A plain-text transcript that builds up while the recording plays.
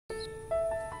Assalamualaikum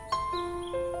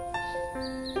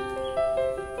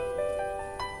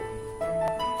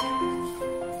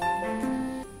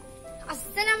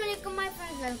my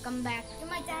friends, welcome back to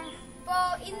my channel.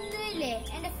 ഇന്നലെ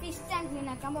എന്റെ fish tank clean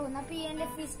ആക്കാൻ പോകുന്നു. അപ്പൊ ഈ എന്റെ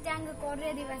ഫിഷ് ടാങ്ക് കുറെ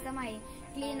ദിവസമായി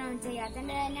ക്ലീൻ ഓൺ ചെയ്യാത്ത.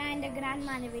 ഞാൻ എന്റെ ഗ്രാൻഡ്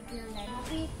മാന്റെ വീട്ടിലുണ്ടായിരുന്നു.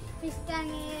 അപ്പൊ ഈ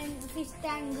ഫിഷ്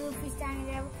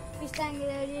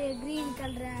ടാങ്കിലെ ഒരു ഗ്രീൻ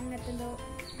കളർ അങ്ങനത്തെ എന്തോ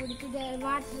കുടിച്ചിട്ട്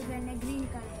വാട്ടർ തന്നെ ഗ്രീൻ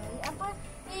കളറായി. അപ്പൊ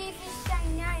ഈ ഫിഷ്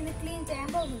ടാങ്ക് ഞാൻ ഇന്ന് ക്ലീൻ ചെയ്യാൻ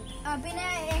പോകുന്നു. പിന്നെ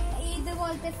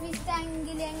ഇതുപോലത്തെ ഫിഷ്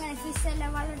ടാങ്കിൽ എങ്ങനെ ഫിഷ്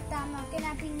എല്ലാം വളർത്താമെന്നൊക്കെ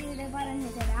ഞാൻ പിന്നീട് പറഞ്ഞു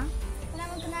തരാം.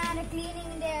 നമുക്ക് നേരെ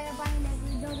ക്ലീനിങ്ങിന്റെ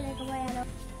പണിയിലേക്ക് പോയാലോ.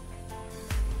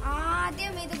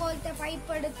 ആദ്യം ഇതുപോലത്തെ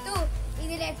പൈപ്പ് എടുത്തു,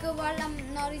 ഇതിലേക്ക് വെള്ളം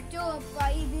നിറച്ചു.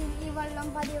 ഈ വെള്ളം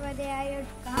പതിവതയായി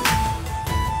എടുക്കാം.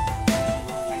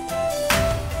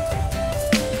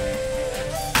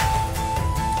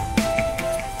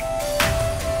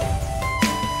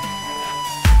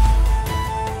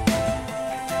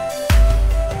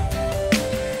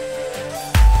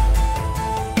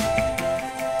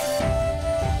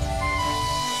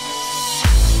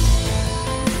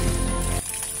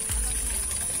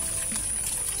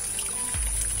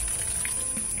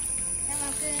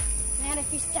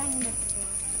 ഫിഷ് ടാങ്ക്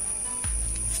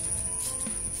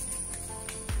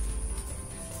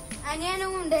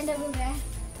അനിയനും ഉണ്ട് എന്റെ കൂടെ.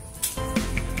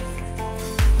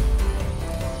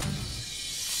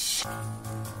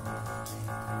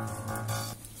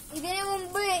 ഇതിനു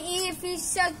മുമ്പ് ഈ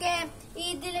ഫിഷൊക്കെ ഈ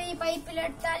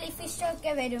പൈപ്പിലെടുത്താൽ ഈ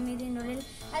ഫിഷൊക്കെ വരും ഇതിനുള്ളിൽ.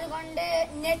 അതുകൊണ്ട്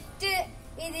നെറ്റ്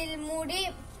ഇതിൽ മൂടി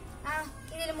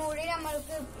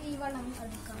നമ്മൾക്ക് ഈ വെള്ളം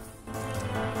എടുക്കാം.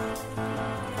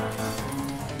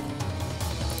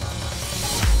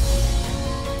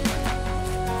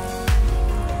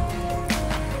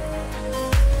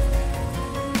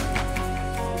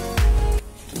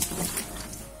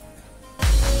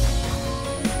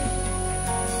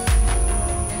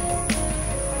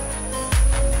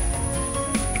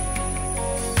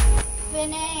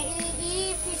 പിന്നെ ഈ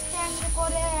ഫിഷ് ടാങ്കിൽ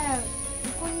കുറെ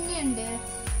കുഞ്ഞുണ്ട്.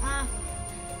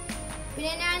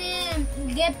 പിന്നെ ഞാന്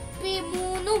ഗപ്പി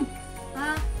 3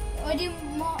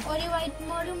 ഒരു വൈറ്റ്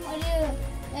മോളും ഒരു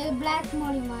ബ്ലാക്ക്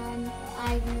മോളും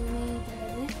ആയിരുന്നു.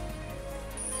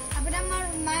 അപ്പൊ നമ്മൾ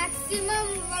മാക്സിമം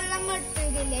വെള്ളം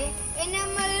എടുത്തില്ലേ,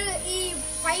 നമ്മൾ ഈ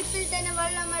പൈപ്പിൽ തന്നെ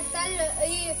വെള്ളം എടുത്താൽ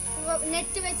ഈ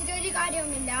നെറ്റ് വെച്ചിട്ട് ഒരു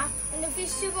കാര്യവുമില്ല,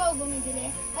 ഫിഷ് പോകും ഇതില്.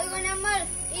 അതുകൊണ്ട് നമ്മൾ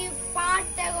ഈ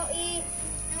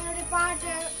ഞങ്ങളുടെ പാട്ട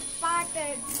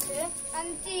എടുത്ത്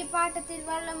എന്നിട്ട് ഈ പാട്ടത്തിൽ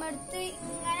വെള്ളം എടുത്ത്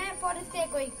ഇങ്ങനെ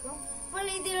പുറത്തേക്ക് ഒഴിക്കും. അപ്പോൾ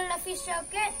ഇതിലുള്ള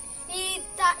ഫിഷൊക്കെ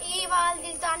ഈ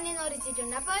വാൽവിൽ തന്നെ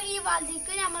നിറച്ചിട്ടുണ്ട്. അപ്പൊ ഈ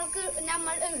വാൽവിക്ക്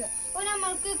നമ്മൾ ഇടും. അപ്പൊ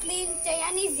നമ്മൾക്ക് ക്ലീൻ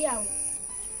ചെയ്യാൻ ഈസി ആവും.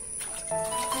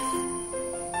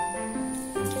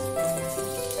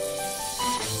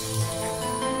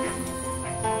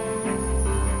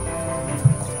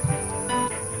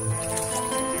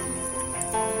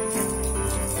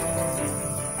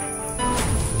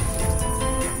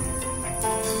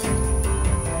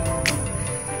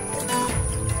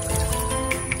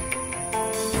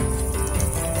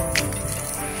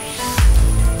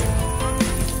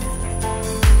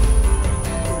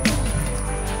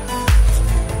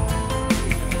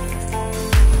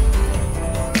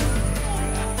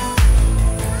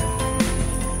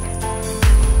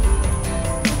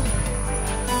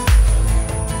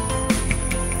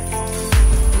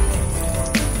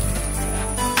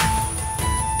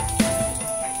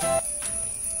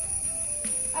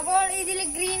 ഇതില്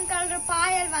ഗ്രീൻ കളർ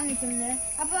പായൽ വന്നിട്ടുണ്ട്.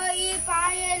 അപ്പൊ ഈ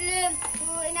പായല്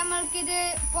നമ്മൾക്കിത്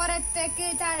പുറത്തേക്ക്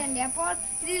ചാടണ്ടേ. അപ്പോൾ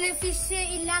ഇതില് ഫിഷ്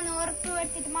ഇല്ലാന്ന് ഉറപ്പ്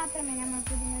വരുത്തിട്ട് മാത്രമേ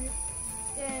നമ്മൾക്ക് ഇതിന്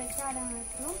ചാടാൻ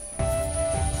പറ്റൂ.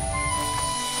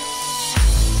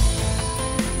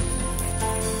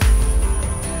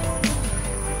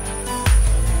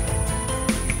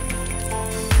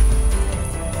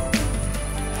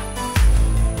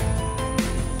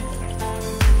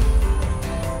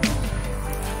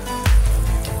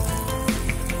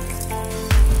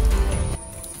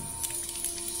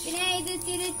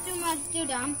 തിരിച്ചു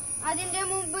മറിച്ചിടാം. അതിന്റെ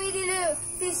മുമ്പ് ഇതില്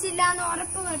ഫിഷ് ഇല്ലാന്ന്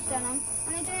ഉറപ്പ് വരുത്തണം.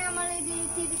 എന്നിട്ട് നമ്മൾ ഇത്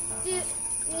തിരിച്ച്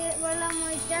വെള്ളം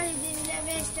ഒഴിച്ചാൽ ഇതിന്റെ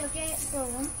വേസ്റ്റ് ഒക്കെ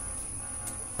പോകും.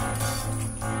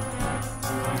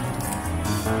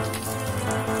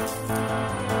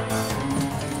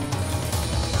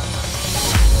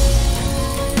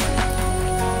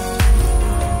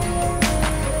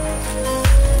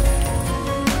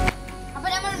 അപ്പൊ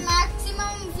നമ്മൾ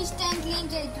മാക്സിമം ഫിഷ് ടാങ്ക് ക്ലീൻ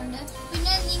ചെയ്തിട്ടുണ്ട്.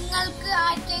 പിന്നെ നിങ്ങൾക്ക്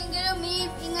ആർക്കെങ്കിലും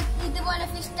ഇതുപോലെ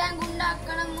ഫിഷ് ടാങ്ക്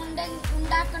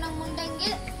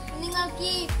ഉണ്ടാക്കണമെന്നുണ്ടെങ്കിൽ നിങ്ങൾക്ക്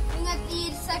ഈ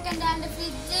സെക്കൻഡ് ഹാൻഡ്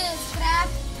ഫ്രിഡ്ജ്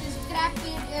സ്ക്രാപ്പ്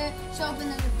ഷോപ്പിൽ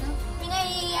നിന്ന് കിട്ടും. പിന്നെ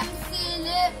ഈ mseal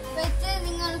വെച്ച്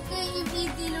നിങ്ങൾക്ക്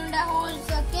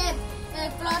ഹോൾസ് ഒക്കെ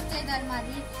ക്ലോസ് ചെയ്താൽ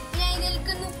മതി. പിന്നെ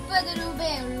ഇതിലേക്ക് 30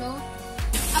 രൂപയേ ഉള്ളൂ.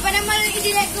 അപ്പൊ നമ്മൾ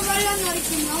ഇതിലേക്ക് വെള്ളം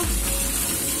നിറയ്ക്കുന്നു.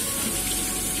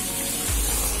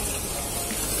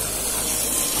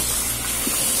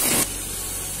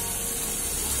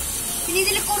 പിന്നെ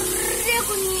ഇതിൽ കുറേ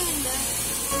കുഞ്ഞുണ്ട്.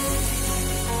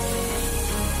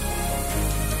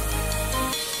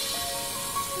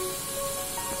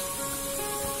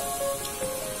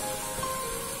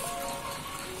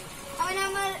 അപ്പൊ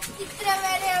നമ്മൾ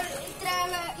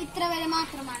ഇത്ര വരെ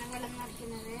മാത്രമാണ് വെള്ളം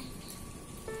നിറയ്ക്കുന്നത്.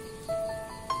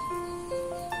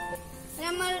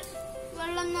 നമ്മൾ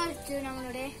വെള്ളം നിറച്ചു.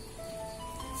 നമ്മളുടെ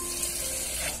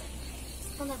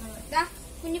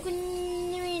കുഞ്ഞു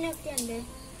കുഞ്ഞു മീനൊക്കെ ഉണ്ട്.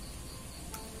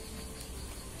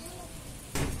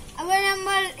 അപ്പൊ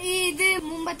നമ്മൾ ഇത്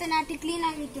മുമ്പത്തെ നാട്ടിൽ ക്ലീൻ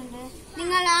ആക്കിയിട്ടുണ്ട്.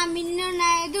 നിങ്ങൾ ആ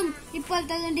മിന്നുണ്ടായതും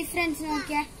ഇപ്പോഴത്തെ ഡിഫറൻസ്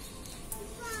നോക്കിയാ.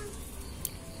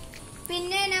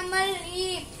 പിന്നെ നമ്മൾ ഈ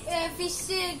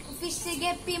ഫിഷ്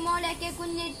ഗപ്പി മോളൊക്കെ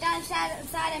കുഞ്ഞിട്ടാൽ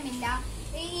സാരമില്ല.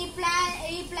 ഈ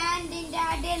പ്ലാന്റിന്റെ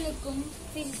അടയിൽ നിൽക്കും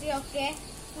ഫിഷ് ഒക്കെ,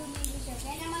 കുഞ്ഞു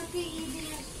ഫിഷൊക്കെ. നമുക്ക്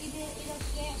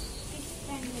ഇതൊക്കെ ഫിഷ്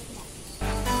പ്ലാന്റിലേക്ക്.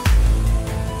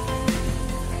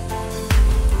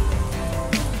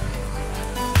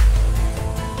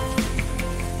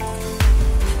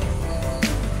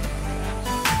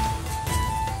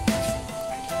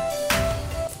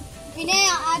 പിന്നെ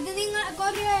അത് നിങ്ങൾ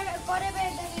കുറെ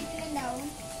പേരുടെ വീട്ടിലുണ്ടാവും.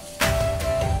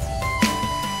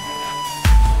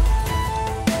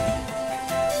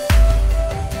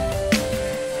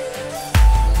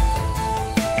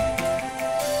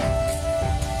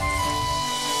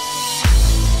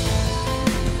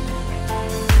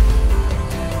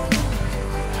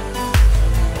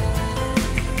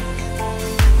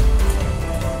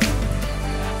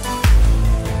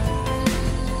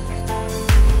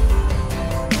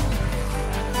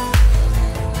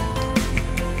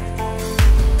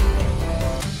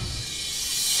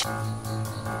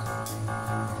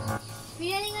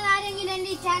 പിന്നെ നിങ്ങൾ ആരെങ്കിലും എന്റെ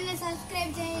ഈ ചാനൽ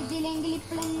സബ്സ്ക്രൈബ് ചെയ്തില്ലെങ്കിൽ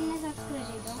ഇപ്പോൾ തന്നെ സബ്സ്ക്രൈബ്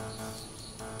ചെയ്തോ.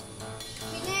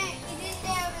 പിന്നെ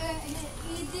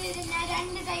ഇത് ഞാൻ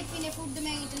 2 ടൈപ്പിന്റെ ഫുഡ്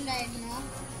മേടിച്ചിട്ടുണ്ടായിരുന്നു.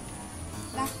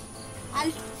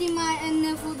 അൽത്തിമ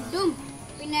എന്ന ഫുഡും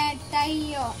പിന്നെ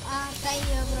ടയ്യോ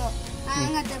ബ്രോ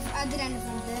അങ്ങനത്തെ അത് 2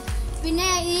 ഫുഡ്. പിന്നെ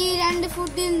ഈ 2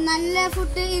 ഫുഡ് നല്ല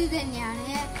ഫുഡ് ഇത് തന്നെയാണ്.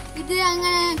 ഇത്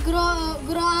അങ്ങനെ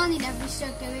ഗ്രോ ആവുന്നില്ല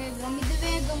ഫിഷൊക്കെ വേഗം. ഇത്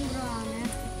വേഗം ഗ്രോ ആണ്.